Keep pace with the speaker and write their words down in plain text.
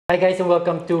Hi guys and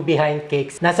welcome to Behind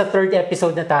Cakes. Nasa third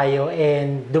episode na tayo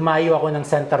and dumayo ako ng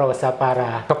Santa Rosa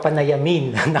para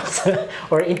kapanayamin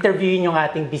or interviewin yung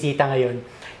ating bisita ngayon.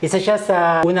 Isa siya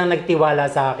sa unang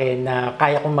nagtiwala sa akin na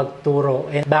kaya kong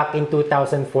magturo. And back in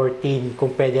 2014,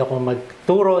 kung pwede akong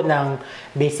magturo ng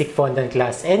basic fondant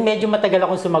class. And medyo matagal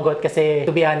akong sumagot kasi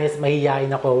to be honest,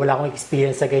 mahihiyain ako. Wala akong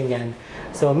experience sa ganyan.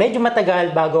 So medyo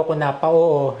matagal bago ako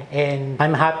napa-oo and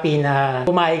I'm happy na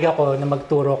pumayag ako na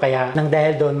magturo kaya nang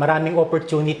dahil doon maraming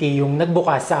opportunity yung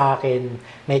nagbukas sa akin.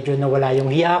 Medyo nawala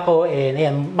yung hiya ko and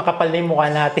ayan, makapal na yung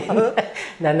mukha natin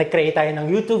na nag-create tayo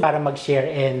ng YouTube para mag-share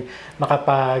and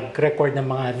makapag-record ng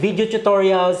mga video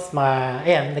tutorials,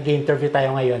 ayan, nag-interview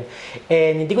tayo ngayon.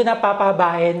 And hindi ko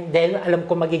napapahabain dahil alam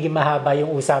ko magiging mahaba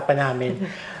yung usapan namin.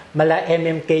 Mala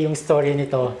MMK yung story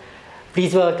nito.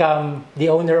 Please welcome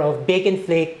the owner of Bake and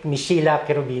Flake, Miss Sheila.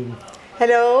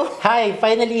 Hello! Hi!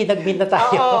 Finally, nag-meet na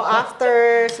tayo. Oo,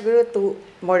 after siguro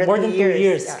more than 2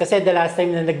 years. Yeah. Kasi the last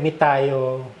time na nag-meet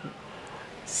tayo,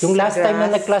 yung last time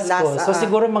na nag-class ko, so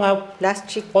siguro mga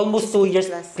almost 2 years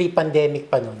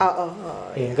pre-pandemic pa nun. Oo.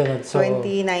 Ayun, ganun. So,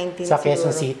 2019 sa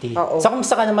Quezon siguro. City. Oo. So,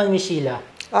 kumusta ka naman, Miss Sheila?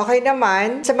 Okay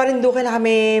naman. Sa Marinduque na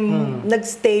kami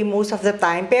nag-stay most of the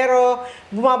time. Pero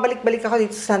bumabalik-balik ako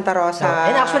dito sa Santa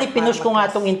Rosa. And actually, pinush ko nga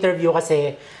itong interview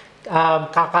kasi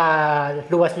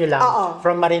kakaluwas nyo lang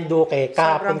from Marinduque,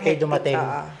 kahapon kayo dumating.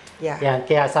 Yan,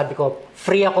 kaya sabi ko,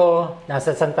 free ako,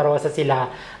 nasa Santa Rosa sila,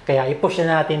 kaya i-push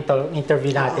na natin to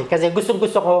interview natin. Kasi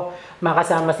gustong-gusto ko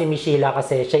makasama si Miss Sheila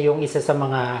kasi siya yung isa sa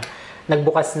mga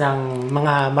nagbukas ng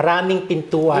mga maraming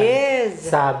pintuan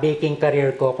sa baking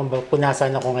career ko kung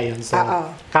nasaan ako ngayon. So,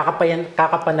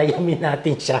 kakapanayamin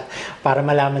natin siya para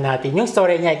malaman natin yung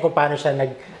story niya kung paano siya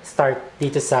nag-start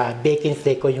dito sa Bake and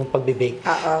Flake ko yung pagbe-bake.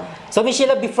 So, Miss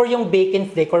Sheila, before yung Bake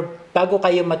and Flake or bago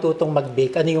kayo matutong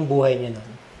mag-bake, ano yung buhay niyo nun?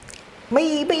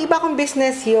 May iba akong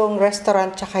business, yung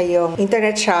restaurant tsaka yung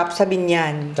internet shop sa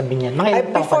Binyan. Sa Binyan? Mga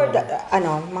ilang taon pa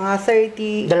mga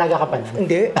 30... Dalaga ka pa na?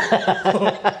 Hindi.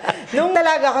 Nung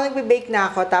dalaga ako, nagbe-bake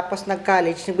na ako, tapos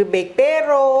nag-college, nagbe-bake.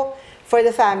 Pero, for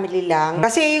the family lang.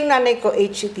 Kasi yung nanay ko,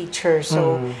 HE teacher.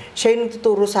 So, siya yung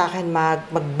tuturo sa akin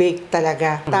mag-bake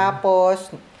talaga.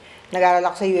 Tapos, nag-aral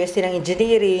ako sa UST ng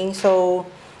engineering. So,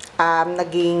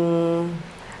 nagkaroon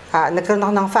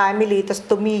ako ng family, tapos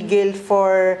tumigil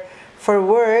for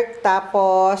work,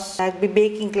 tapos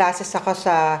nagbe-baking classes ako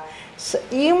sa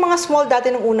yung mga small dati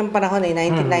ng unang panahon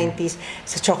 1990s,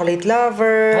 sa Chocolate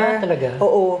Lover. Talaga?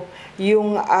 Oo.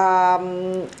 Yung,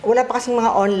 wala pa kasing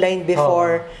mga online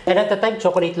before. And at the time,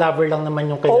 Chocolate Lover lang naman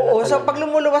yung kilala talaga. So pag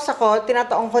lumuluwas ako,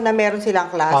 tinataong ko na meron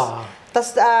silang class.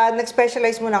 Tapos,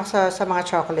 nag-specialize muna ako sa mga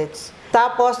chocolates.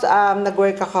 Tapos,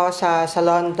 nag-work ako sa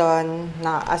London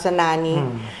as a nanny.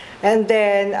 And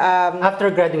then,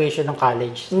 after graduation ng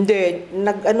college? Hindi.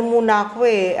 Nag-ano muna ako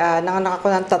nanganak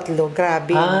ako ng 3.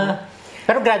 Grabe.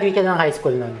 Pero graduate ka ng high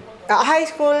school nun? High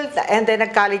school, and then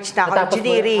nag-college na ako.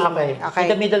 Engineering. Okay. In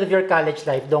the middle of your college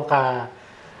life, doon ka...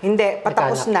 Hindi.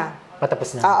 Patapos na.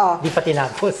 Patapos na? Oo. Di pa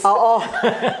tinapos? Oo.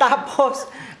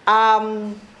 Tapos,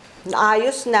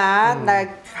 ayos na.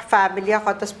 Nag-family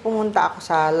ako. Tapos pumunta ako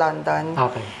sa London.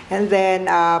 Okay. And then...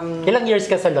 ilang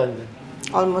years ka sa London?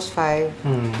 Almost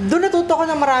 5. Doon natuto ko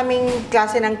ng maraming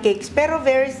klase ng cakes, pero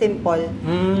very simple.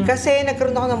 Kasi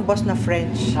nagkaroon ako ng boss na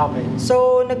French. Okay.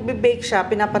 So, nagbe-bake siya,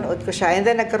 pinapanood ko siya. And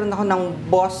then, nagkaroon ako ng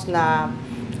boss na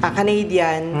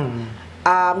Canadian.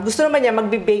 Gusto naman niya,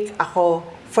 magbe-bake ako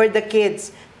for the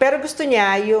kids. Pero gusto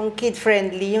niya yung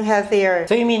kid-friendly, yung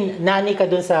healthier. So, you mean, nanny ka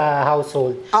dun sa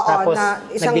household? Oo, tapos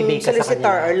isang nagbe-bake ka sa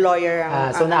solicitor kanila? or lawyer.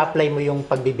 So, na-apply mo yung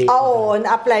pagbe-bake? Oo,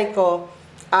 na-apply ko.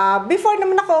 Before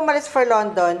naman ako umalis for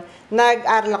London,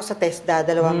 nag-aral ako sa TESDA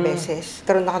 2 beses.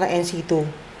 Karoon ako ng NC2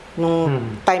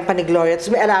 nung time pa ni Gloria.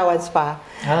 Tapos may allowance pa.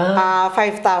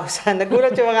 5,000.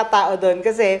 Nagulat yung mga tao doon.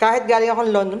 Kasi kahit galing ako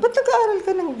ng London, ba't nag-aaral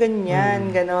ka ng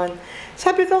ganyan? Ganon.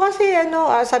 Sabi ko kasi,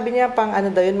 sabi niya pang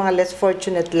daw yun, mga less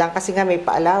fortunate lang. Kasi nga may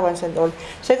pa-allowance and all.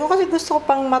 Sabi ko kasi gusto ko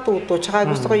pang matuto. Tsaka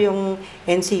gusto ko yung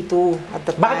NC2 at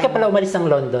the time. Bakit ka pala umalis ng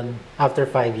London after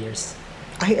 5 years?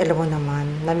 Ay, alam mo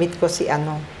naman, na-meet ko si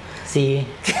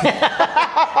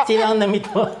Sino ang na-meet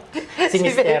mo? Si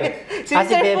Mister. Si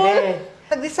Bebe.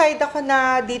 Nag-decide ako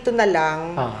na dito na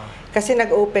lang. Kasi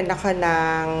nag-open ako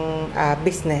ng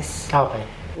business. Okay.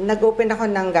 Nag-open ako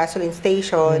ng gasoline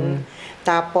station.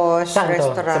 Tapos, saan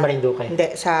restaurant. Sa Marinduque?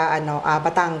 Hindi, sa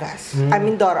Batangas.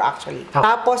 Mindoro actually.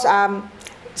 Tapos,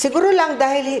 siguro lang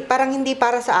dahil parang hindi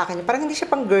para sa akin. Parang hindi siya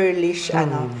pang girlish.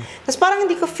 Tapos parang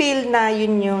hindi ko feel na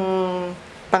yun yung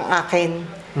pang-akin.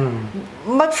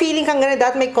 Mag-feeling kang gano'n,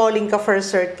 that may calling ka for a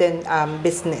certain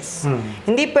business.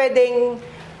 Hindi pwedeng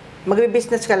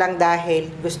magbe-business ka lang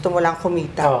dahil gusto mo lang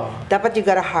kumita. Dapat you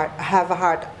gotta have a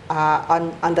heart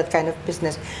on that kind of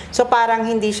business. So parang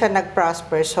hindi siya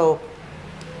nag-prosper. So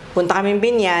punta kaming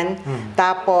Binyan,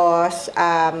 tapos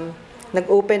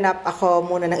nag-open up ako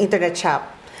muna ng internet shop.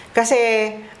 Kasi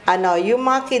yung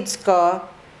mga kids ko,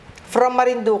 from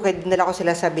Marinduque, dinala ko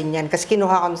sila sa Binyan kasi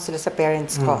kinuha ko sila sa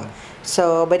parents ko.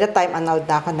 So by the time annulled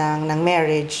na ako ng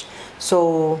marriage. So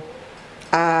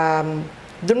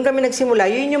doon kami nagsimula.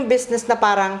 Yun yung business na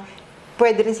parang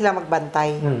pwede rin sila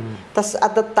magbantay. Tapos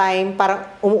at that time, parang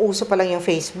umuuso pa lang yung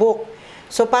Facebook.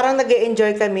 So parang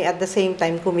nag-e-enjoy kami at the same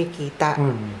time kumikita.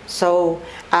 So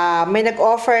may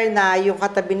nag-offer na yung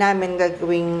katabi namin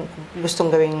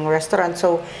gustong gawing restaurant.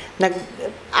 So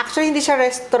actually hindi siya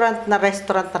restaurant.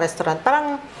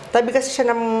 Parang tabi kasi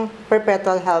siya ng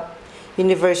Perpetual Health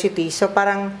University. So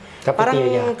parang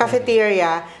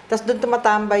cafeteria. Tapos doon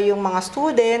tumatambay yung mga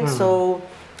students. So,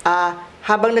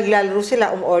 habang naglalaro sila,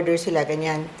 order sila,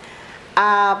 ganyan.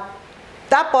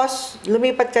 Tapos,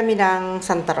 lumipat kami ng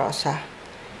Santa Rosa.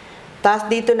 Tapos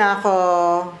dito na ako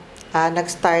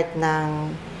nag-start ng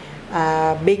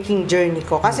baking journey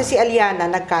ko. Kasi si Aliana,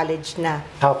 nag-college na.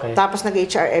 Tapos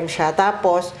nag-HRM siya.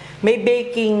 Tapos, may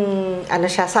baking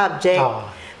subject.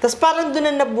 Tapos parang doon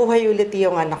na nabuhay ulit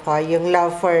yung yung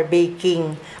love for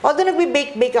baking. Although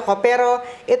nagbe-bake ako, pero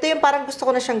ito yung parang gusto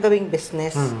ko na siyang gawing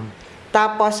business.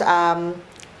 Tapos,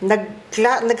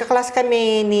 nagka-class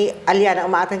kami ni Aliana,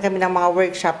 umaatan kami ng mga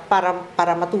workshop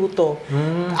para matuto.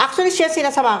 Actually, siya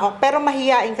sinasama ko, pero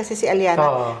mahiyain kasi si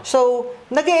Aliana. So,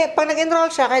 pag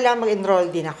nag-enroll siya, kailangan mag-enroll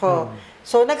din ako.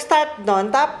 So, nag-start doon.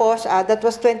 Tapos, that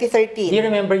was 2013. Do you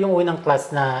remember yung unang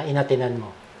class na inatinan mo?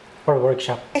 For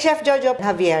workshop. Chef Jojo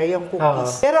Javier, yung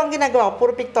cookies. Pero ang ginagawa ko,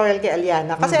 puro pictorial kay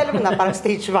Aliana. Kasi alam mo na, parang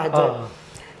stage mother.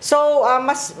 So,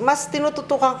 mas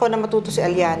tinututukan ko na matuto si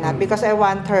Aliana because I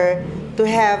want her to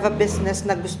have a business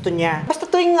na gusto niya. Basta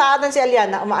tuwing aatan si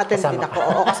Aliana, umaattend din ako.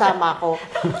 Oo, kasama ako.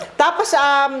 Tapos,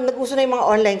 nag-uso na yung mga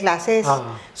online classes.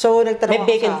 So, nagtanong may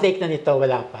bake and flake na nito,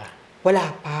 wala pa?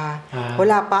 Wala pa.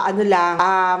 Wala pa.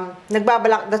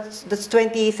 Nagbabalak, that's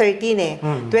 2013 eh.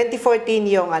 2014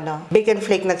 yung Bake and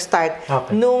Flake nag-start.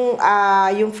 Nung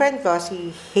yung friend ko,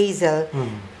 si Hazel,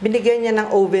 binigyan niya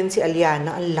ng oven si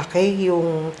Aliana. Ang laki,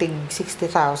 yung tig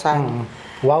 60,000.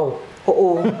 Wow.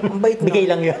 Oo. Ang bait Bigay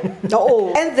lang yun.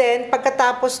 Oo. And then,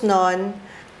 pagkatapos nun,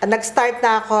 nag-start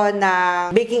na ako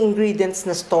ng baking ingredients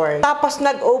na store. Tapos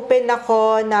nag-open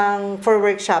ako for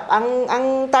workshop.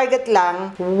 Ang target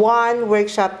lang, one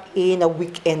workshop in a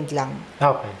weekend lang.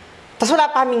 Tapos wala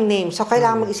pa kaming name. So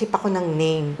kailangan mag-isip ako ng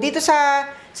name. Dito sa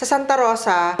Santa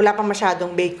Rosa, wala pa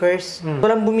masyadong bakers.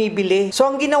 Walang bumibili. So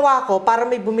ang ginawa ko, para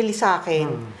may bumili sa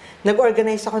akin,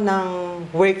 nag-organize ako ng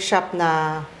workshop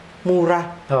na mura.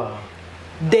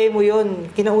 Demo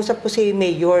yun. Kinausap ko si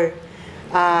Mayor.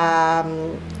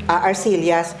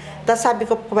 Arcelias. Tapos sabi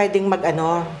ko pwedeng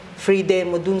free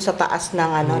demo dun sa taas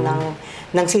ng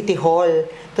ng City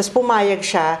Hall. Tapos pumayag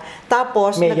siya.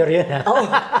 Tapos Mayor yun, ha?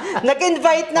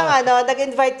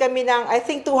 nag-invite kami ng I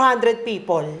think 200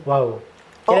 people. Wow.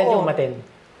 Kailan yung umattend?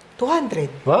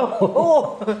 200. Wow. Oo.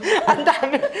 Ang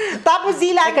dami. Tapos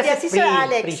Zealandia, si Sir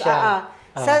Alex.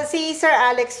 Si Sir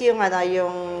Alex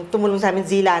yung tumulong sa amin,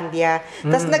 Zealandia.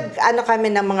 Tapos kami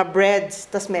ng mga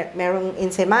breads, tapos merong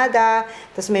ensaymada,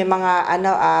 tapos may mga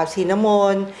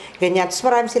cinnamon, ganyan. Tapos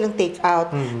marami silang take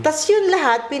out. Tapos yun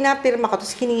lahat pinapirma ko,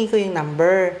 tapos hiningi ko yung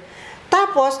number.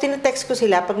 Tapos tinetext ko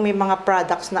sila pag may mga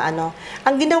products na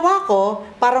Ang ginawa ko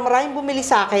para maraming bumili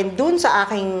sa akin dun sa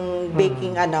aking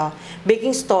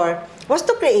baking store was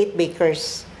to create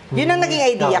bakers. Yun ang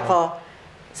naging idea ko.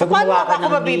 So, paano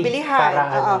ako mabibilihan?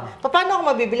 Paano ako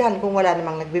mabibilihan kung wala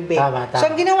namang nagbe-bake?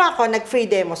 So, ang ginawa ko, nag-free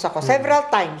demos ako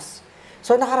several times.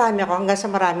 So, nakarami ako hanggang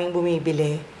sa maraming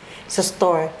bumibili sa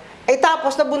store.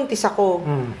 Tapos, nabuntis ako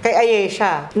kay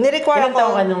Ayesha. Nirequire Ilang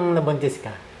taon ka nung nabuntis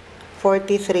ka?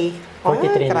 43.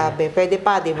 43 grabe. Pwede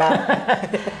pa, di ba?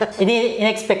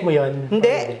 In-expect mo yun?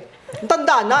 Hindi.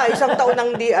 Tanda na, isang taon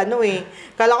nang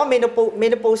Kala ko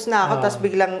menopause na ako, tapos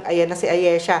biglang, ayan na si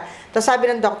Ayesha. Tapos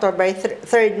sabi ng doctor, by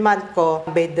third month ko,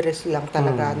 bed rest lang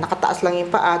talaga. Nakataas lang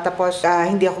yung paa, tapos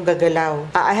hindi ako gagalaw.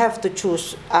 I have to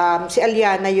choose. Si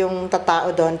Aliana yung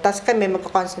tatao doon, tapos kami,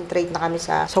 magko-concentrate na kami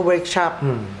sa workshop.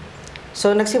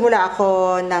 So, nagsimula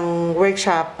ako ng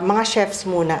workshop, mga chefs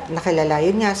muna nakilala.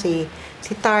 Yun nga, si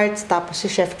Tarts, tapos si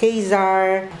Chef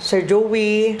Kazar, Sir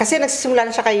Joey. Kasi nagsisimula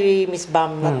na siya kay Miss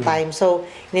Bam that time. So,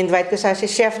 in-invite ko si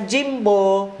Chef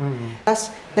Jimbo.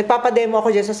 Tapos, nagpapademo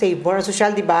ako dyan sa Save More,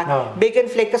 social, di ba?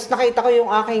 Bacon flake. Tapos nakita ko yung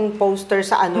aking poster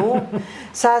sa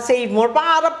sa Save More.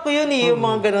 Pangarap ko yun yung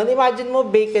mga ganun. Imagine mo,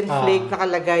 bacon flake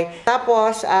nakalagay.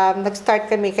 Tapos, nag-start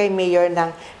kami kay Mayor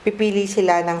ng pipili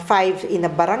sila ng 5 in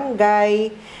a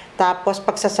barangay. Tapos,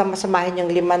 pagsasama-samahin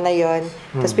yung 5 na yon,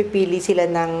 tapos pipili sila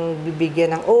ng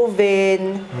bibigyan ng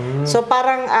oven. So,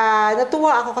 parang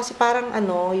natuwa ako kasi parang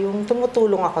yung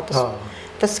tumutulong ako.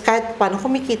 Tapos kahit paano,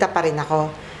 kumikita pa rin ako.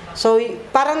 So,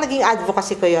 parang naging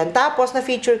advocacy ko yon. Tapos,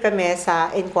 na-feature kami sa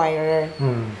Inquirer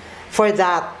for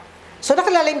that. So,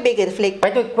 nakilala yung bacon flake.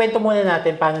 Kwento muna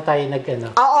natin paano tayo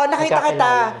Oo, nakita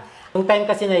kita. Yung time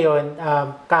kasi na yun,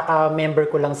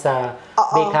 kaka-member ko lang sa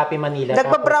Bake Happy Manila.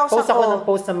 Nagpa-browse post ako ng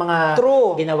post ng mga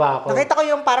ginawa ko. Nakita ko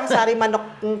yung parang sari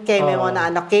manok keme mo na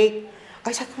cake.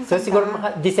 Ay, so, siguro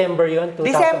December yun, 2014.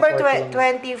 December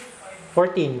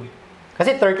 2014.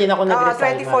 Kasi 13 ako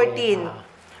nag-resign.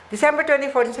 2014. December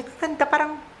 2014, sabi ko, ganda,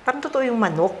 parang totoo yung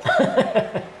manok.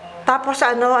 Tapos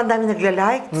ang dami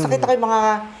nagla-like. Tapos nakita ko yung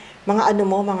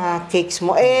mga cakes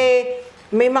mo.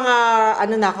 May mga,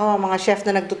 mga chef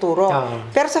na nagtuturo.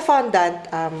 Pero sa fondant,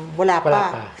 wala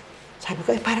pa. Sabi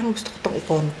ko, parang gusto ko itong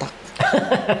i-contact.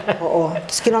 Oo.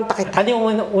 Tapos kinontak kita. Ano yung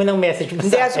unang message mo sa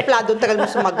akin? Hindi, suplado, tagal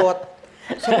mo sumagot.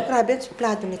 Sabi ko, grabe,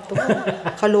 suplado nito.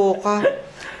 Kaloka.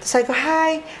 Tapos sabi ko,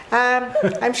 hi,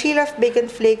 I'm Sheila of Bacon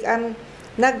Flake.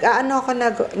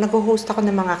 Nag-host ako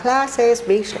ng mga classes,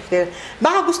 bake shop.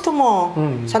 Baka gusto mo,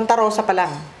 Santa Rosa pa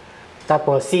lang.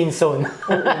 Tapos, scene zone.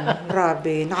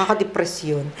 Grabe, nakaka-depress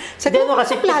yun. Sabi ko,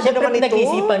 kasi siyempre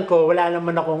nag-iisipan ko, wala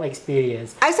naman akong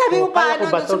experience. Ay, sabi mo pa,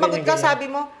 nung sumagot ka,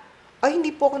 sabi mo, ay,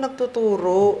 hindi po ako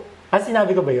nagtuturo.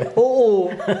 Sinabi ko ba yun?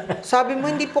 Oo. Sabi mo,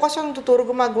 hindi po kasi ako nagtuturo,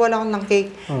 gumagawa lang ako ng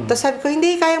cake. Tapos sabi ko,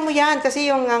 hindi, kaya mo yan. Kasi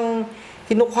yung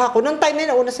kinukuha ko. Noong time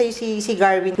na nauna sa'yo si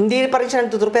Garvin, hindi pa rin siya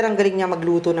nagtuturo, pero ang galing niya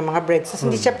magluto ng mga breads. Tapos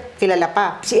hindi siya kilala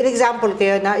pa. In example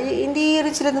kayo na, hindi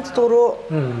rin sila natuturo.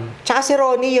 Tsaka si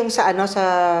Ronnie, yung sa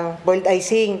boiled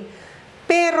icing.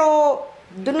 Pero,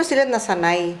 doon na sila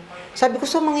nasanay. Sabi ko,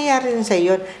 so mangyayari rin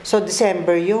sa'yo yun. So,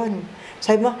 December yun.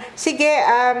 Sabi mo, sige,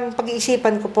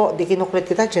 pag-iisipan ko po, di kinuklit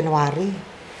kita, January.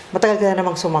 Matagal ka na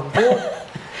namang sumagot.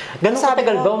 Ganun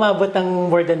katagal ba? Umabot ng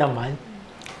more than a month?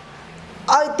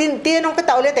 Tinanong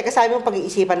kita ulit kasi sabi mo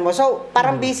pag-iisipan mo. So,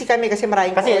 parang busy kami kasi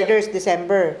maraming orders,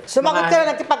 December. Sumagot ka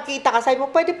na, nagkipagkita ka. Sabi mo,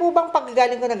 pwede po bang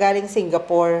paggaling ko na galing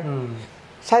Singapore?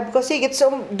 Sabi ko, sige.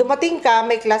 So, dumating ka,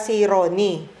 may klase si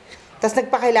Ronnie. Tapos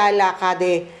nagpakilala ka,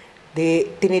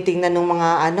 tinitingnan ng mga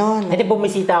Hindi,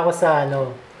 bumisita ako sa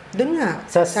doon nga.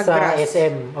 Sa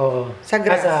SM. Oo. Sa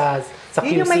Grass. Sa QC.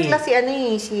 Yun yung may klase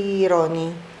si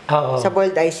Ronnie. Sa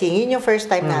boiled icing. Yun yung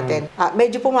first time natin.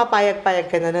 Medyo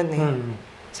pumapayag-payag ka na nun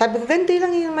Sabi ko, ganito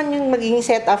lang yun naman yung magiging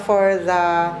setup for the,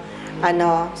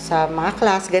 sa mga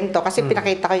class, ganito. Kasi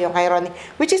pinakita ko yung kay Ronnie.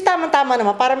 Which is tama-tama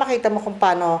naman, para makita mo kung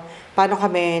paano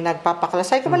kami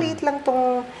nagpapaklas. Sabi ko, maliit lang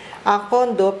tong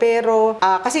condo, pero,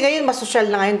 kasi ngayon, mas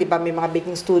social na ngayon, di ba? May mga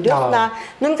baking studios na.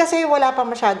 Noon kasi wala pa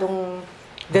masyadong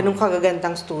ganung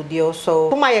kagagandang studio. So,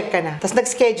 pumayag ka na. Tapos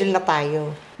nag-schedule na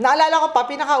tayo. Naalala ko pa,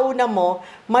 pinakauna mo,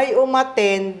 may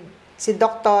umattend si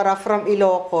Doktora from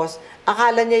Ilocos.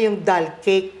 Akala niya yung doll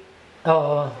cake.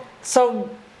 Oo.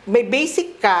 So, may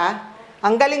basic ka.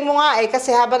 Ang galing mo nga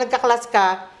kasi habang nagka-class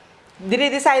ka,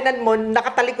 dinidesignan mo,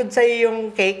 nakatalikod sa'yo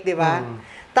yung cake, di ba?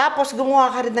 Tapos, gumawa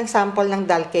ka rin ng sample ng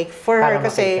doll cake for her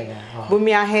kasi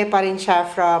bumiyahe pa rin siya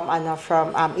from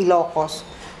Ilocos.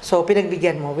 So,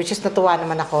 pinagbigyan mo, which is natuwa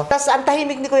naman ako. Tapos, ang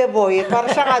tahimik ni Kuya Boy, parang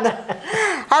siya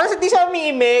halos hindi siya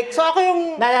umiimik. So, ako yung...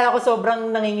 Naalala ko, sobrang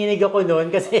nanginginig ako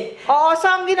noon kasi... Oo, so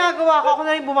ang ginagawa ko, ako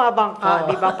na yung bumabangka,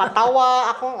 di ba?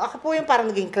 Patawa. Ako po yung parang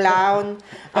naging clown.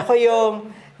 Ako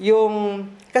yung...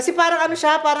 Kasi parang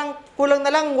siya, parang kulang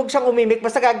na lang, huwag siyang umimik.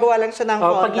 Basta gagawa lang siya ng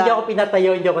konta. Pag hindi ako pinatayo,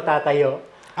 hindi ako tatayo.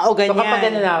 Oo, ganyan.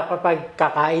 So kapag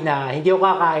kakain na, hindi ako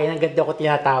kakain, hanggang ako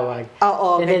tinatawag.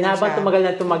 Oo, and then habang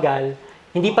tumagal,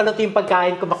 hindi pa luto yung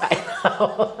pagkain, kumakain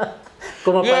ako.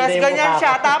 Yes, ganyan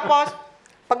siya. Tapos,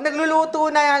 pag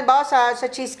nagluluto na yan, bawa sa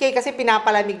cheesecake, kasi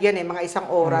pinapalamig yan mga 1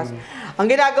 oras.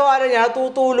 Ang ginagawa na niya,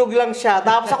 tutulog lang siya.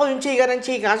 Tapos ako yung chika ng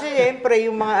chika, kasi syempre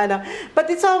yung mga But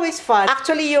it's always fun.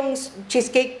 Actually, yung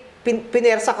cheesecake,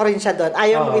 pinersa ko rin siya doon.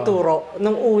 Ayaw mo ituro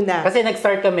nung una. Kasi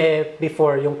nag-start kami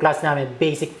before, yung class namin,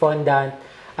 basic fondant,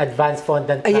 advanced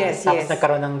fondant class. Tapos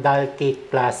nagkaroon ng doll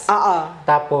cake class.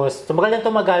 Tapos,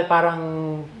 tumagal, parang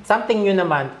something yun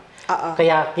naman.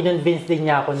 Kaya kinonvince din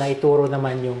niya ako na ituro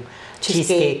naman yung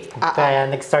cheesecake. Kaya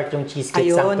nag-start yung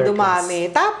cheesecake sampler class. Dumami.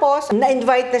 Tapos,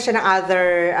 na-invite na siya ng other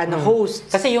hosts.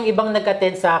 Kasi yung ibang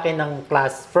nag-attend sa akin ng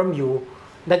class from you,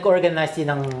 nag-organize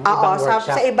din ng ibang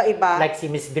workshop. Sa iba-iba. Like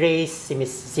si Miss Grace,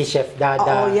 si Chef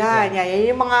Dada. Yan.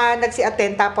 Yung mga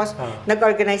nagsi-attend, tapos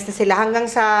nag-organize na sila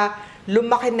hanggang sa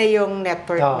lumaki na yung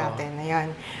network natin.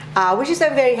 Ayan. Which is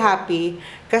I'm very happy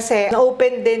kasi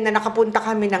na-open din na nakapunta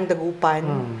kami ng Dagupan.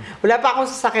 Wala pa akong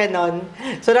sasakyan nun.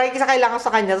 So nakikisakay lang ako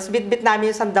sa kanya, tapos bit-bit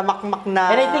namin yung sandamakmak na...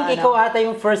 And I think ikaw ata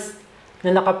yung first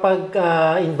na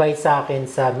nakapag-invite sa akin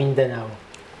sa Mindanao.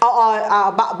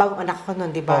 Bagong anak ko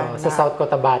nun, di ba? Sa South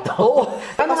Cotabato. Oo.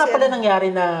 Paano nga pala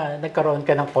nangyari na nagkaroon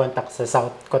ka ng contact sa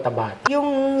South Cotabato?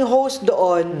 Yung host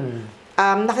doon,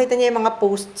 nakita niya yung mga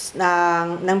posts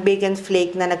ng Bacon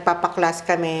Flake na nagpapaklas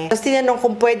kami. Tapos tinanong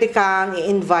kung pwede kang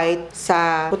i-invite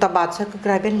sa Cotabato. Sabi ko,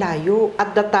 grabe, ang layo.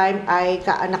 At the time, ay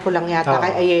kaanak ko lang yata,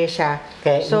 kay Ayesha.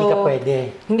 Kaya hindi ka pwede.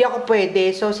 Hindi ako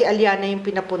pwede. So, si Aliana yung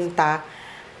pinapunta.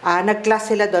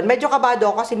 Nag-class sila doon. Medyo kabado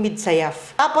ako kasi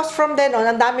mid-sayaf. Tapos from then on,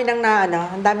 ang dami nang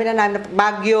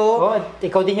Baguio.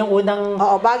 Ikaw din yung unang...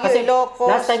 Baguio, Ilocos.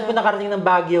 Last time ko nakarating ng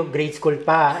Baguio, grade school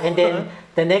pa. And then,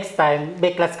 the next time,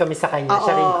 may class kami sa kanya.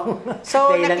 Siya rin yung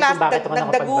so,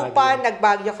 nagdagupan,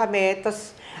 nag-Baguio kami.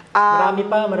 Tapos, marami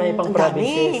pang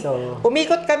provinces. So.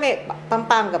 Umikot kami.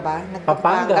 Pampanga ba?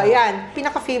 Pampanga. Yan.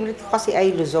 Pinaka-favorite ko kasi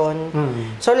ay Luzon.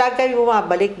 So, lagi kami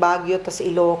bumabalik. Baguio, tapos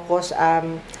Ilocos.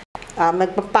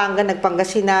 Nagpampanga,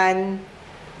 nagpangasinan,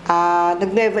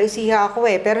 nag-Nueva Ecija ako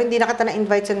pero hindi na kita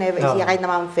na-invite sa Nueva Ecija kahit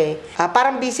na Ma'am Fe.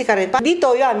 Parang busy ka rin.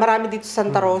 Dito, yan, marami dito sa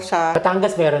Santa Rosa.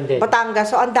 Batangas meron din.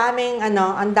 Batangas. So, ang dami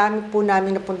po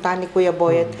namin napuntahan ni Kuya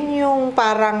Boy. At yun yung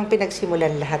parang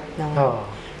pinagsimulan lahat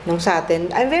ng sa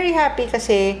atin. I'm very happy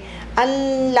kasi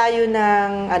ang layo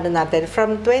ng natin.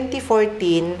 From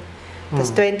 2014,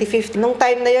 tapos 2015, nung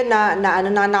time na yun na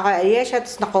Ayesha,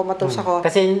 tapos na-comatose ako.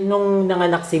 Kasi nung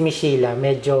nanganak si Sheila,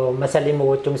 medyo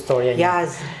masalimuot yung story niya.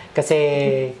 Yes. Kasi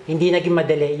hindi naging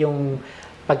madali yung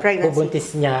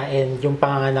pagbubuntis niya and yung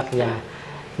panganganak niya.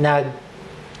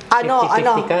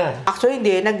 Nag-50-50 ka. Actually,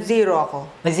 hindi. Nag-zero ako.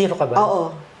 Nag-zero ka ba?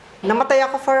 Oo. Namatay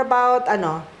ako for about,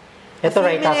 ito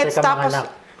right after ka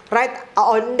manganak.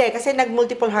 Hindi. Kasi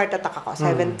nag-multiple heart attack ako.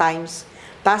 7 times.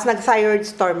 Tapos nag-thyroid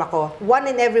storm ako.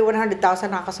 1 in every 100,000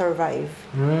 nakaka-survive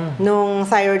nung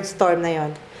thyroid storm na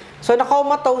yon. So,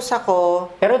 na-comatose ako.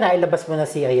 Pero nailabas mo na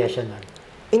si Ayesha nun?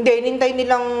 Hindi, hinintay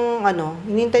nilang,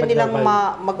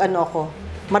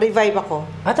 ma-revive ako.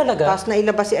 Talaga? Tapos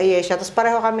nailabas si Ayesha. Tapos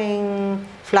pareho kaming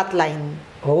flatline.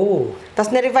 Tapos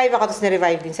na-revive ako, tapos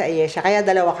na-revive din si Ayesha. Kaya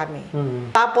dalawa kami.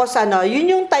 Tapos yun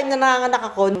yung time na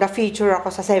nanganganak ako, na-feature ako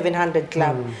sa 700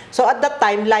 Club. So at that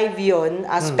time, live yun,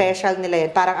 special nila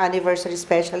yun, parang anniversary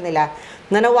special nila.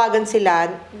 Nanawagan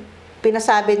sila,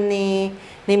 pinasabi ni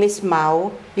Miss Mau,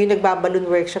 yung nagbaballoon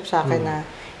workshop sa akin na,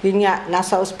 yun nga,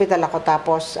 nasa ospital ako,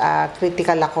 tapos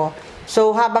critical ako. So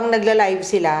habang nagla-live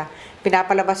sila,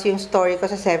 pinapalabas yung story ko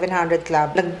sa 700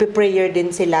 Club. Nagpe-prayer din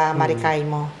sila, Marikay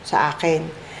mo, sa akin.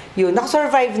 Yun,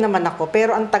 nakasurvive naman ako.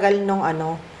 Pero ang tagal nung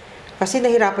kasi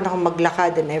nahirapan akong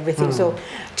maglakad and everything. So,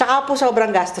 tsaka po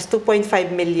sobrang gastos, 2.5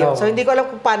 million. So, hindi ko alam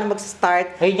kung paano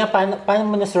mag-start. Ayun nga, paano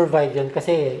mo na-survive yun?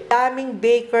 Kasi... daming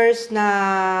bakers na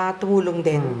tumulong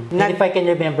din. If I can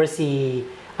remember si...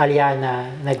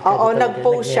 Aliana,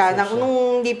 nag-post siya.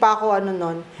 Nung hindi pa ako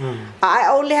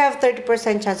I only have 30%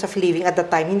 chance of living at the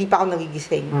time. Hindi pa ako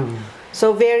nagigising.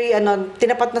 So, very,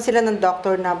 tinapat na sila ng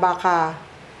doctor na baka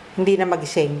hindi na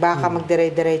magising. Baka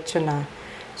magdire-diretso na.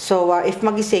 So, if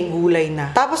magising, gulay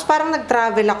na. Tapos, parang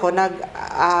nag-travel ako.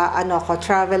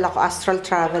 Astral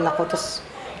travel ako. Tapos,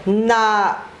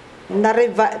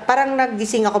 parang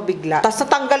nagising ako bigla. Tapos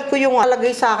natanggal ko yung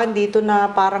alagay sa akin dito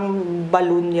na parang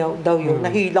balloon daw yun.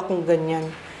 Nahila kong ganyan.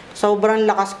 Sobrang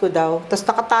lakas ko daw. Tapos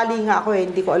nakatali nga ako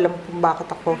hindi ko alam kung bakit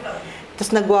ako.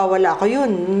 Tapos nagwawala ako.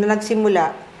 Yun,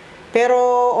 nagsimula. Pero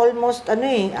almost,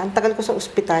 ang tagal ko sa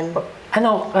ospital.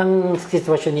 Ano ang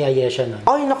sitwasyon ni Ayesha nun?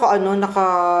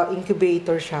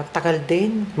 Naka-incubator siya. Tagal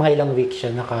din. Mga ilang weeks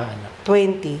siya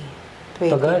 20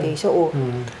 days. So,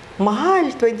 mahal,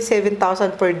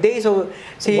 27,000 per day. So,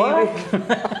 what?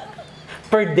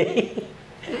 Per day?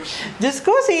 Diyos ko,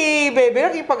 si Bebe,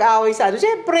 nakipag-away sa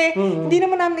Siyempre, hindi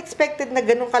naman namin expected na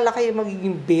ganun kalaki yung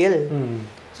magiging bill.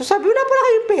 So, sabi, wala pala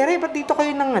kayong pera, ba't dito kayo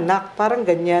nanganak? Parang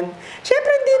ganyan. Siyempre,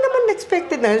 hindi naman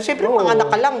expected na. Siyempre, manganak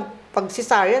ka lang. Pag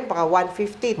cesarean, baka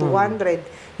 150, 200.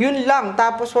 Yun lang.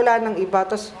 Tapos, wala nang iba.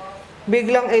 Tapos,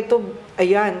 biglang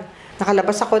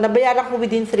nakalabas ako, nabayaran ko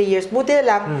within 3 years. Buti na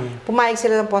lang, pumayag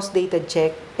sila ng post-dated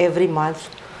check every month.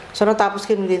 So, natapos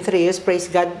ko within 3 years, praise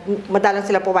God, madalang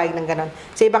sila pumayag ng ganon.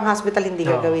 Sa ibang hospital, hindi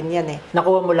gagawin yan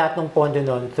Nakuha mo lahat ng pondo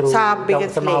nun through sa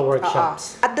mga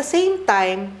workshops. At the same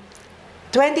time,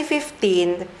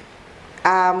 2015,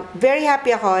 very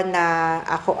happy ako na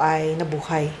ako ay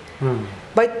nabuhay.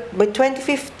 By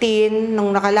 2015,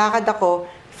 nung nakalakad ako,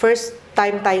 first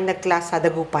time tayo nag-class sa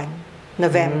Dagupan,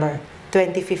 November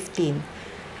 2015.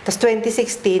 Tapos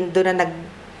 2016, doon na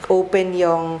nag-open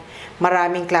yung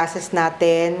maraming classes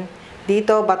natin.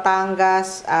 Dito,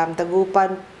 Batangas,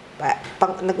 Dagupan,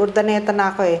 nag-ordaneta na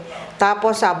ako eh.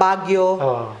 Tapos sa Baguio,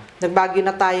 nag-Baguio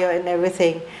na tayo and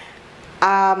everything.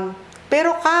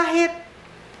 Pero kahit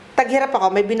taghirap ako,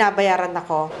 may binabayaran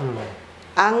ako.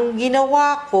 Ang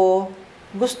ginawa ko,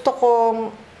 gusto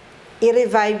kong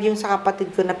i-revive yung sa kapatid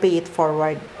ko na pay it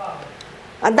forward.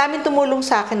 Ang daming tumulong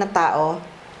sa akin na tao,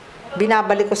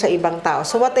 binabalik ko sa ibang tao.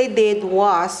 So what I did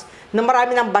was, na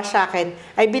marami nang bash sa akin,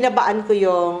 ay binabaan ko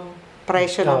yung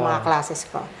presyo ng mga classes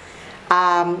ko.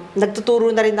 Nagtuturo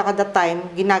na rin ako that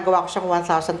time, ginagawa ko siyang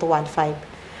 1,000 to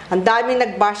 1,500. Ang daming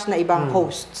nag-bash na ibang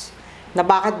hosts, na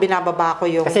bakit binababa ko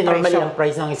yung kasi presyo. Kasi normally ang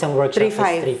price ng isang workshop is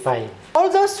 3,500.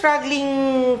 Although struggling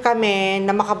kami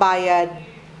na makabayad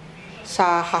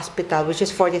sa hospital, which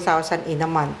is 40,000 in a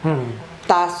month.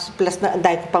 Tapos, plus na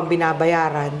dahil ko pang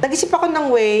binabayaran. Nag-isip ako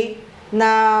ng way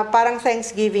na parang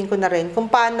Thanksgiving ko na rin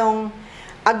kung paano,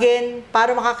 again,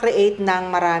 para makakreate ng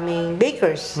maraming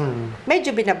bakers.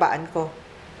 Medyo binabaan ko.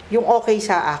 Yung okay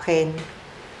sa akin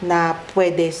na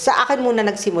pwede. Sa akin muna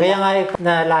nagsimula. Kaya nga,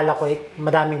 naalala ko,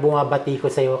 madaming bumabati ko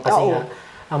sa'yo kasi nga,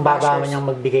 ang baba mo niyang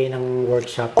magbigay ng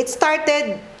workshop. It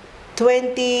started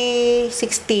 2016,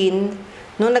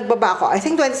 nung nagbaba ako. I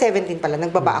think 2017 pala,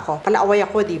 nagbaba ako. Palaaway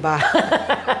ako, di ba?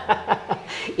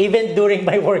 Even during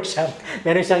my workshop,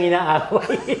 meron siyang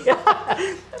inaaway.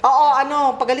 Oo,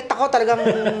 pagalit ako talagang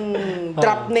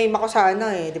drop name ako sa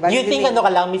di ba? You think ka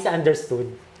lang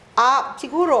misunderstood?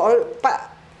 Siguro. Or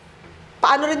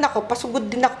paano rin ako, pasugod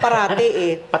din ako parati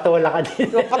eh. Patola ka din.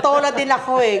 Patola din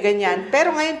ako ganyan.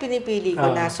 Pero ngayon pinipili ko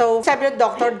na. So, sabi ng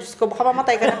doctor, Diyos ko, baka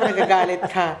mamatay ka na kung nagagalit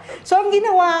ka. So, ang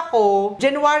ginawa ko,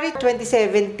 January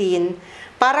 2017,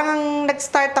 parang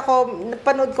nag-start ako,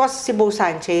 napanood ko si Bo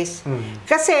Sanchez.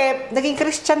 Kasi, naging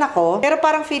Christian ako, pero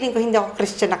parang feeling ko hindi ako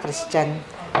Christian na Christian.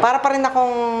 Para pa rin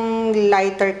akong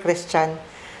lighter Christian.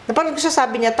 Napanood ko siya,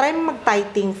 sabi niya, try mo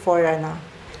mag-tithing for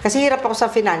kasi hirap ako sa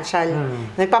financial.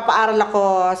 Nagpapaaral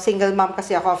ako, single mom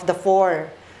kasi ako of the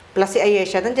 4. Plus si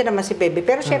Ayesha, nandiyan naman si Bebe.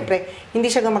 Pero syempre, hindi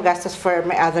siya gumagastos for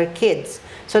my other kids.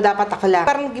 So dapat ako lang.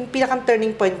 Parang yung pinakang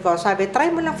turning point ko, sabi,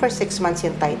 try mo lang for 6 months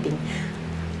yung tithing.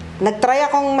 Nag-try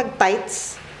akong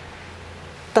mag-tithes.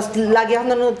 Tapos lagi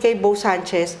ako nanonood kay Bo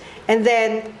Sanchez. And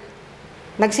then,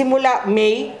 nagsimula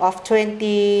May of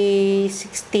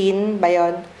 2016 ba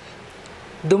yun?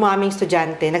 Dumaming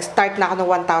estudyante. Nag-start na ako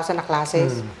ng 1,000 na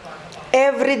classes.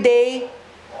 Every day,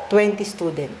 20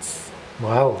 students.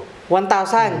 Wow.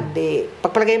 1,000.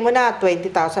 Pagpalagay mo na,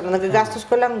 20,000. Ang nagagastos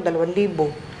ko lang,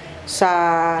 2,000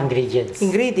 sa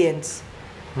ingredients.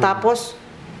 Tapos,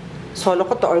 solo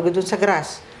ko to, orgo dun sa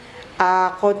grass.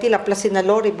 Konti lang, plus na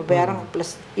lorry, babayaran ko,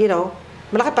 plus,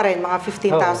 malaki pa rin, mga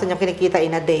 15,000 yung kinikita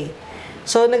in a day.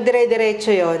 So,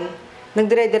 nagdire-diretso yun.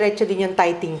 Nagdire-diretso din yung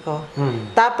tithing ko.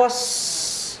 Tapos,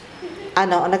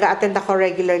 nag-a-attend ako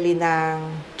regularly ng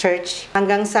church.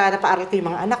 Hanggang sa napaaral ko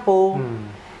yung mga anak ko.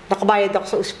 Nakabayad ako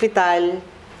sa ospital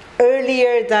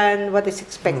earlier than what is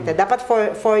expected. Dapat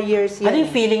 4 years yun. Ano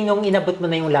yung feeling nung inabot mo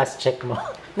na yung last check mo?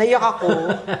 Naiyak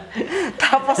ako.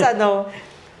 Tapos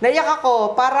naiyak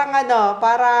ako.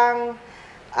 Parang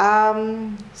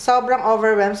sobrang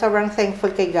overwhelmed, sobrang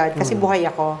thankful kay God kasi buhay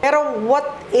ako. Pero what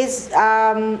is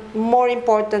more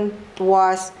important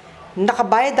was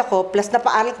nakabayad ako, plus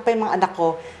napaaral ko pa yung mga anak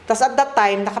ko. Tapos at that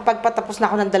time, nakapagpatapos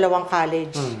na ako ng 2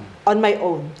 college on my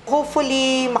own.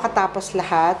 Hopefully, makatapos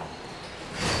lahat.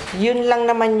 Yun lang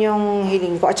naman yung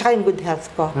hiling ko. At saka yung good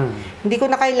health ko. Hindi ko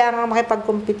na kailangan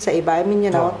makipag-compete sa iba. I mean,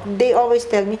 they always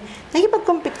tell me,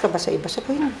 nakipag-compete ka ba sa iba?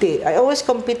 Sabi ko, hindi. I always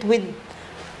compete with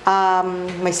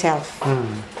myself.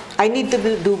 I need to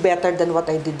do better than what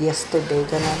I did yesterday.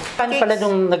 Ganun. Paano pala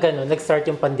nung nag-start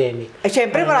yung pandemic?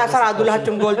 Siyempre, sarado lahat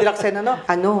yung Goldilocks and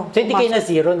So, hindi kayo na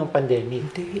zero nung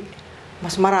pandemic? Hindi.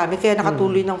 Mas marami, kaya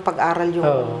nakatuloy ng pag-aral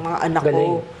yung mga anak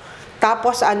ko.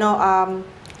 Tapos,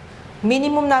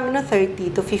 minimum namin ng 30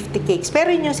 to 50 cakes.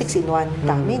 Pero yun yung 6-in-1.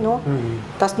 Dami, no?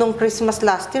 Tapos nung Christmas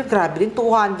last year, grabe din,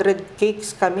 200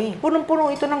 cakes kami.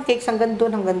 Punong-puno ito ng cakes hanggang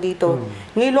doon, hanggang dito.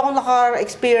 Ngayon ako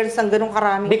naka-experience ng ganong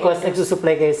karaming because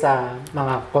nagsusupply kayo sa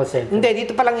mga call center? Hindi,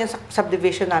 dito pa lang yan sa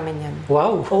subdivision namin yan.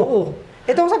 Wow! Oo.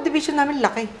 Itong subdivision namin,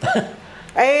 laki.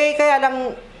 Kaya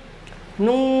lang,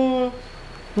 nung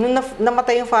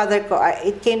namatay yung father ko,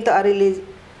 it came to a release.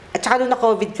 At saka nung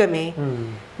na-COVID kami,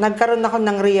 nagkaroon ako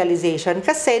ng realization.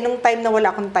 Kasi nung time na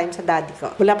wala akong time sa daddy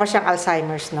ko, wala pa siyang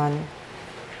Alzheimer's noon.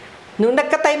 Nung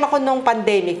nagka-time ako nung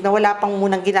pandemic, na wala pang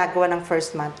munang ginagawa ng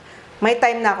first month, may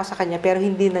time na ako sa kanya, pero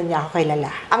hindi na niya ako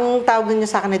kilala. Ang tawag niya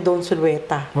sa akin ay Don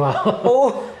Sulueta. Wow. Oo.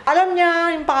 Alam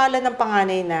niya yung pangalan ng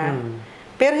panganay na,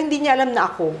 pero hindi niya alam na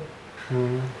ako.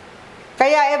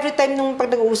 Kaya every time nung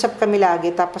pag nag-uusap kami lagi,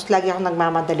 tapos lagi ako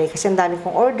nagmamadali kasi ang dami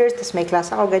kong orders, tapos may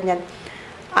class ako, ganyan.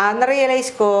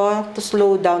 Na-realize ko to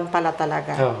slow down pala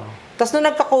talaga. Tapos nung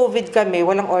nagka-COVID kami,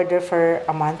 walang order for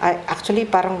a month. Actually,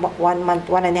 parang 1 month,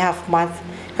 1.5 month.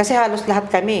 Kasi halos lahat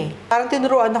kami. Parang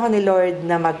tinuruan ako ni Lord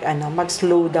na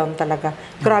mag-slow down talaga.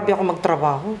 Grabe ako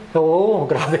magtrabaho. Oo,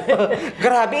 grabe.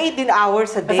 Grabe, 18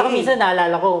 hours a day. Kasi minsan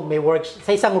naalala ko, may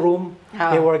sa isang room,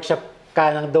 may workshop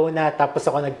ka ng donut, tapos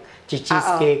ako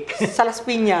nag-cheesecake. Sa Las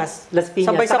Piñas. Las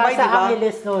Piñas. Sabay-sabay, sa diba?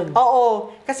 Angeles noon.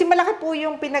 Oo. Kasi malaki po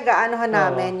yung pinag-aanohan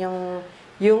namin,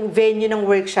 yung venue ng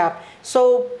workshop.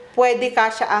 So, pwede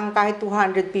kasya ang kahit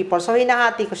 200 people. So,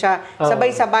 hinahati ko siya.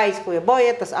 Sabay-sabay, si Kuya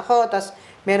Boyet, tas ako, tas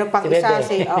meron pang isa,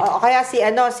 kaya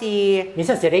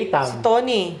minsan si Raytam. Si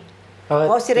Tony.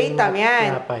 Si Raytam,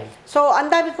 yan. So, ang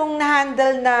dami kong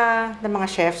na-handle na mga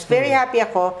chefs. Very happy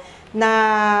ako na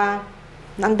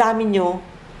ang dami nyo.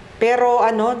 Pero,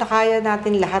 nakaya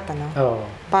natin lahat,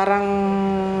 Parang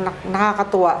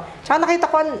nakakatuwa. Tsaka nakita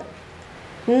ko,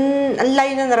 ang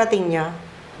layo na narating niya.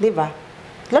 Di ba?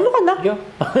 Lalo ka na.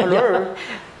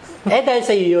 Dahil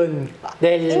sa'yo yun.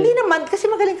 Hindi naman, kasi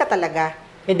magaling ka talaga.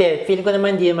 Hindi, feeling ko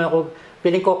naman,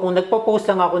 feeling ko kung nagpo-post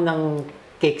lang ako ng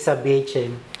cake sa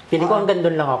BHM, feeling ko hanggang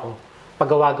doon lang ako.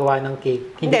 Paggawa-gawa ng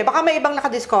cake. Hindi, baka may ibang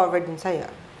nakadiscover din sa'yo.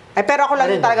 Pero ako lang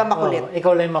yung talaga makulit.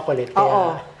 Ikaw lang yung makulit.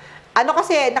 Oo.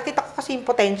 Kasi, nakita ko kasi yung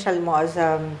potential mo as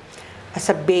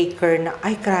a baker na,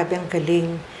 ay, grabe, ang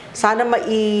galing. Sana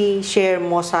mai-share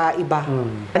mo sa iba.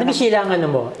 Ano ba Sheila ang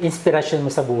mo, inspirasyon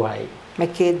mo sa buhay? My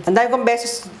kid. Ang dami kong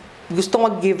beses gusto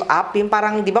mag-give up. Yung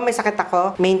parang, di ba may sakit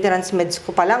ako? Maintenance meds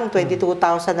ko pa lang,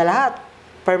 22,000 na lahat.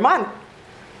 Per month.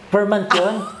 Per month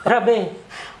yun? Grabe.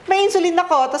 May insulin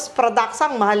ako, tapos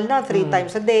Pradaxa, mahal na, 3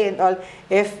 times a day and all.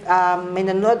 If may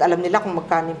nanonood, alam nila kung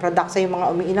magkano yung Pradaxa, yung mga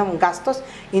umiinom, gastos.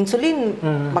 Insulin,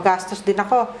 magastos din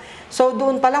ako. So,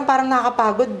 doon pa lang parang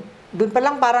nakakapagod. Doon pa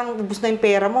lang parang ubus na yung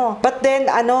pera mo. But then,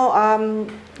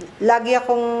 lagi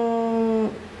akong,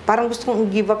 parang gusto kong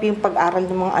give up yung pag-aral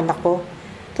ng mga anak ko.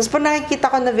 Tapos pag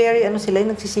nakikita ko na very, sila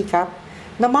yung nagsisikap,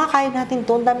 na makakaya natin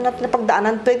to, ang dami natin na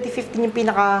pagdaanan, 2015 yung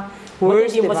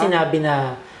pinaka-worst, diba? Hindi mo sinabi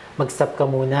na mag-stop ka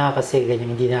muna kasi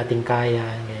ganyan, hindi natin kaya.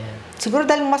 Ganyan. Siguro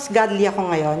dahil mas godly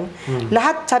ako ngayon,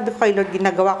 lahat, sabi ko kay Lord,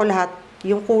 ginagawa ko lahat,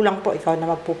 yung kulang po, ikaw na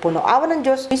magpupuno. Awa ng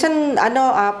Diyos. Minsan,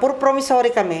 puro promissory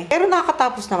kami. Pero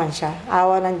nakakatapos naman siya.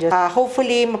 Awa ng Diyos.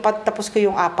 Hopefully, mapatapos ko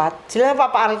yung 4. Sila na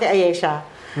papaaral kay Ayesha.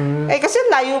 Kasi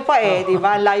layo pa di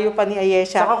ba? Layo pa ni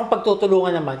Ayesha. Saka kung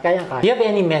pagtutulungan naman, kayang-kaya. Do you have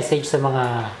any message sa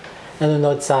mga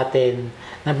nanonood sa atin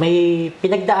na may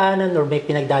pinagdaanan or may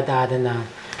pinagdadaanan na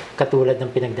katulad ng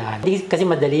pinagdaanan? Kasi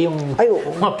madali yung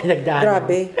mga pinagdaanan.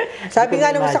 Grabe. Sabi nga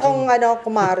naman sa kong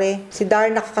kumare, si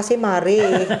Darna kasi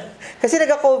mare. Kasi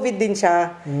nagka-COVID din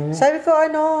siya. Sabi ko,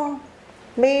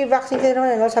 may vaccine ka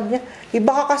naman. Sabi niya,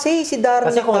 iba ka kasi, si Darna.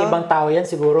 Kasi kung ibang tao yan,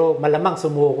 siguro malamang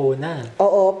sumuko na.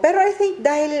 Oo. Pero I think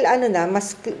dahil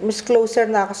mas closer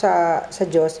na ako sa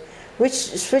Diyos,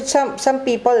 which some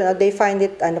people, they find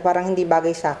it parang hindi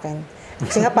bagay sa akin.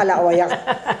 Kasi nga palaaway ako.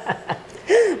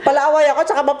 Palaaway ako,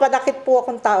 tsaka mapanakit po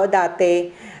akong tao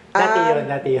dati.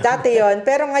 Dati yun.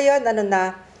 Pero ngayon,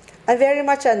 I'm very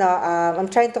much, I'm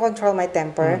trying to control my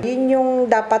temper. Yun yung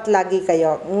dapat lagi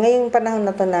kayo. Ngayong panahon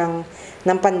na to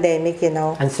ng pandemic,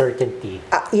 Uncertainty.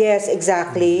 Yes,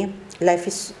 exactly. Life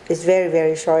is very,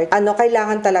 very short.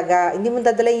 Kailangan talaga, hindi mo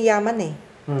dadala yung yaman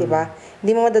di ba?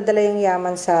 Hindi mo madadala yung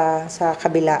yaman sa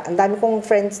kabila. Ang dami kong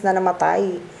friends na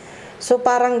namatay. So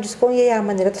parang, Diyos ko, ang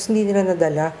yayaman nila, tapos hindi nila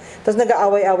nadala. Tapos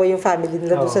nag-aaway-away yung family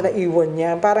nila doon sa naiwan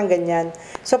niya. Parang ganyan.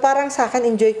 So parang sa akin,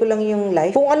 enjoy ko lang yung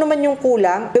life. Kung ano man yung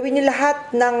kulang, gawin niyo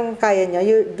lahat ng kaya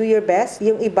niyo. Do your best.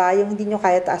 Yung iba, yung hindi niyo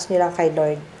kaya, taas niyo lang kay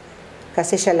Lord.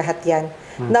 Kasi siya lahat yan.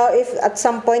 Now, if at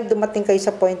some point, dumating kayo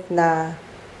sa point na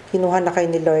kinuha na kayo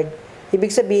ni Lord, ibig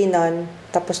sabihin nun,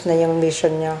 tapos na yung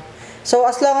mission niyo. So,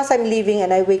 as long as I'm living and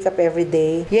I wake up every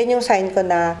day, yan yung sign ko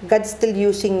na God's still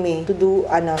using me to do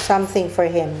something for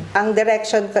Him. Ang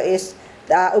direction ko is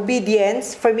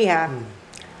obedience, for me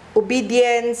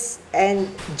obedience and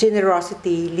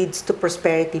generosity leads to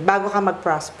prosperity. Bago ka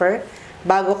mag-prosper,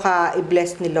 bago ka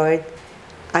i-bless ni Lord,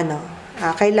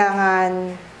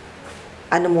 kailangan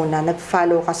muna,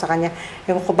 nag-follow ka sa Kanya.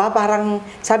 Ewan ko ba, parang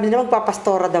sabi nila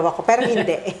magpapastora daw ako, pero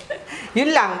hindi. Yun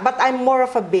lang, but I'm more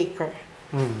of a baker.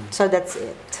 So that's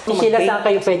it. Sheila, saan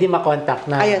kayo pwede makontak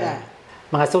na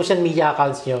mga social media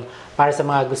accounts nyo para sa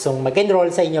mga gustong mag-enroll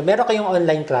sa inyo? Meron kayong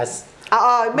online class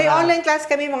May online class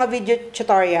kami, mga video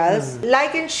tutorials.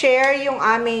 Like and share yung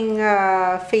aming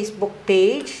Facebook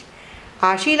page.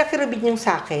 Sheila Kirubid yung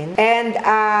sa akin. And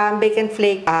Bake and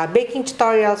Flake, baking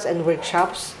tutorials and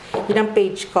workshops. Yun ang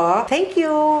page ko. Thank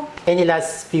you! Any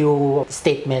last few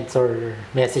statements or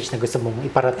message na gusto mong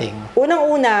iparating?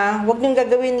 Unang-una, huwag niyong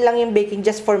gagawin lang yung baking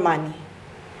just for money.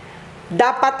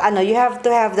 Dapat, you have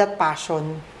to have that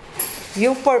passion.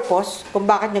 Yung purpose, kung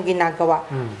bakit niyo ginagawa.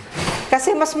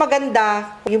 Kasi mas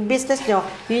maganda, yung business nyo,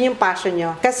 yun yung passion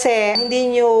nyo. Kasi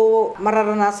hindi nyo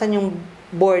mararanasan yung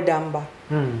boredom ba.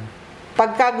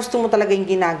 Pagka gusto mo talaga yung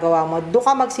ginagawa mo, doon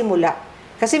ka magsimula.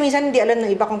 Kasi minsan hindi alam ng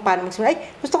iba kung paano magsimula.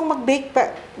 Ay, gusto kong mag-bake,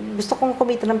 gusto kong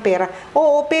kumita ng pera.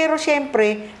 Oo, pero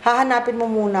syempre, hahanapin mo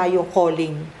muna yung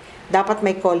calling. Dapat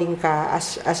may calling ka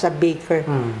as a baker.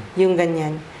 Yung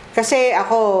ganyan. Kasi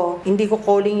ako, hindi ko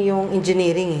calling yung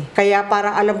engineering eh. Kaya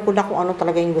parang alam ko na kung ano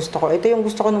talaga yung gusto ko. Ito yung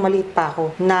gusto ko nung maliit pa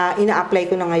ako, na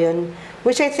ina-apply ko na ngayon.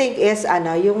 Which I think is,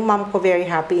 yung mom ko very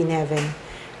happy in heaven.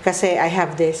 Kasi I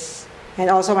have this. And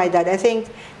also my dad. I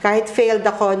think kahit failed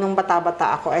ako nung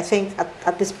bata-bata ako, I think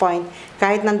at this point,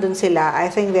 kahit nandun sila, I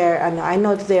think I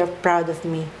know that they're proud of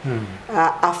me,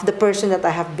 of the person that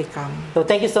I have become. So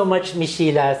thank you so much, Miss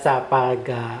Sheila, sa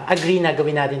pag-agree na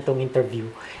gawin natin tong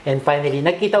interview. And finally,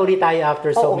 nagkita ulit tayo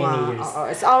after so many years.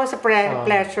 It's always a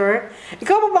pleasure.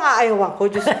 Ikaw pa mga ayawan ko?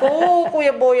 Diyos ko,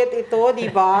 Kuya Boyet ito,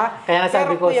 di ba? Kaya nga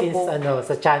sabi ko, since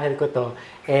sa channel ko to,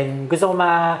 and gusto ko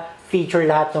feature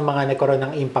lahat ng mga nagkaroon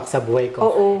ng impact sa buhay ko.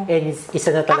 And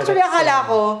isa na talaga. Actually, akala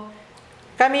ko,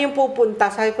 kami yung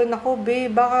pupunta. Sabi ko, naku,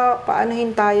 baka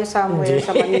paanohin tayo somewhere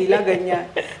sa Manila,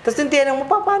 ganyan. Tapos yung tinanong mo,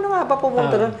 paano nga ba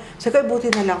pumunta doon? Sabi ko,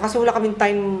 buti na lang, kasi wala kaming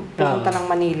time pupunta ng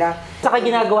Manila. Saka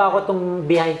ginagawa ko itong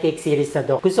Behind Cake series na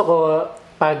to. Gusto ko,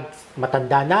 pag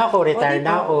matanda na ako, retire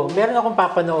na ako, meron akong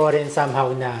papanoorin somehow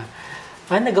na,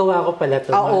 nagawa ko pala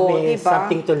to. May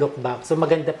something to look back. So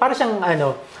maganda. Para siyang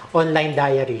online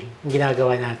diary yung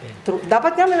ginagawa natin. True.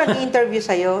 Dapat nga may mag-interview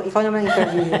sa'yo. Ikaw naman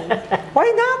interview yun.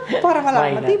 Why not? Para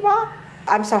malaman, di ba?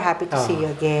 I'm so happy to see you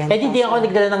again. Hindi ako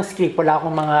nagdala ng script. Wala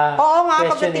akong mga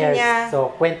questionnaires. Niya.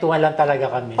 So, kwentuhan lang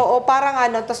talaga kami. Parang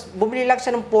tapos bumili lang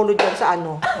siya ng polo dyan sa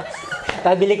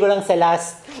Tabili ko lang sa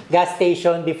last gas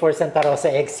station before Santa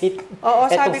Rosa exit.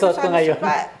 Sabi ko sa ngayon.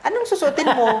 Anong susutin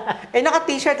mo?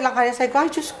 Naka-t-shirt lang kanya. Sabi ko, ay,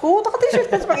 Diyos ko,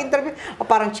 naka-t-shirt ka sa pag-interview.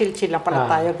 Parang chill-chill lang pala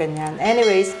tayo, ganyan.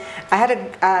 Anyways, I had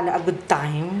a good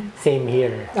time. Same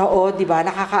here. Di ba?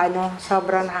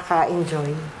 Sobrang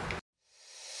nakaka-enjoy.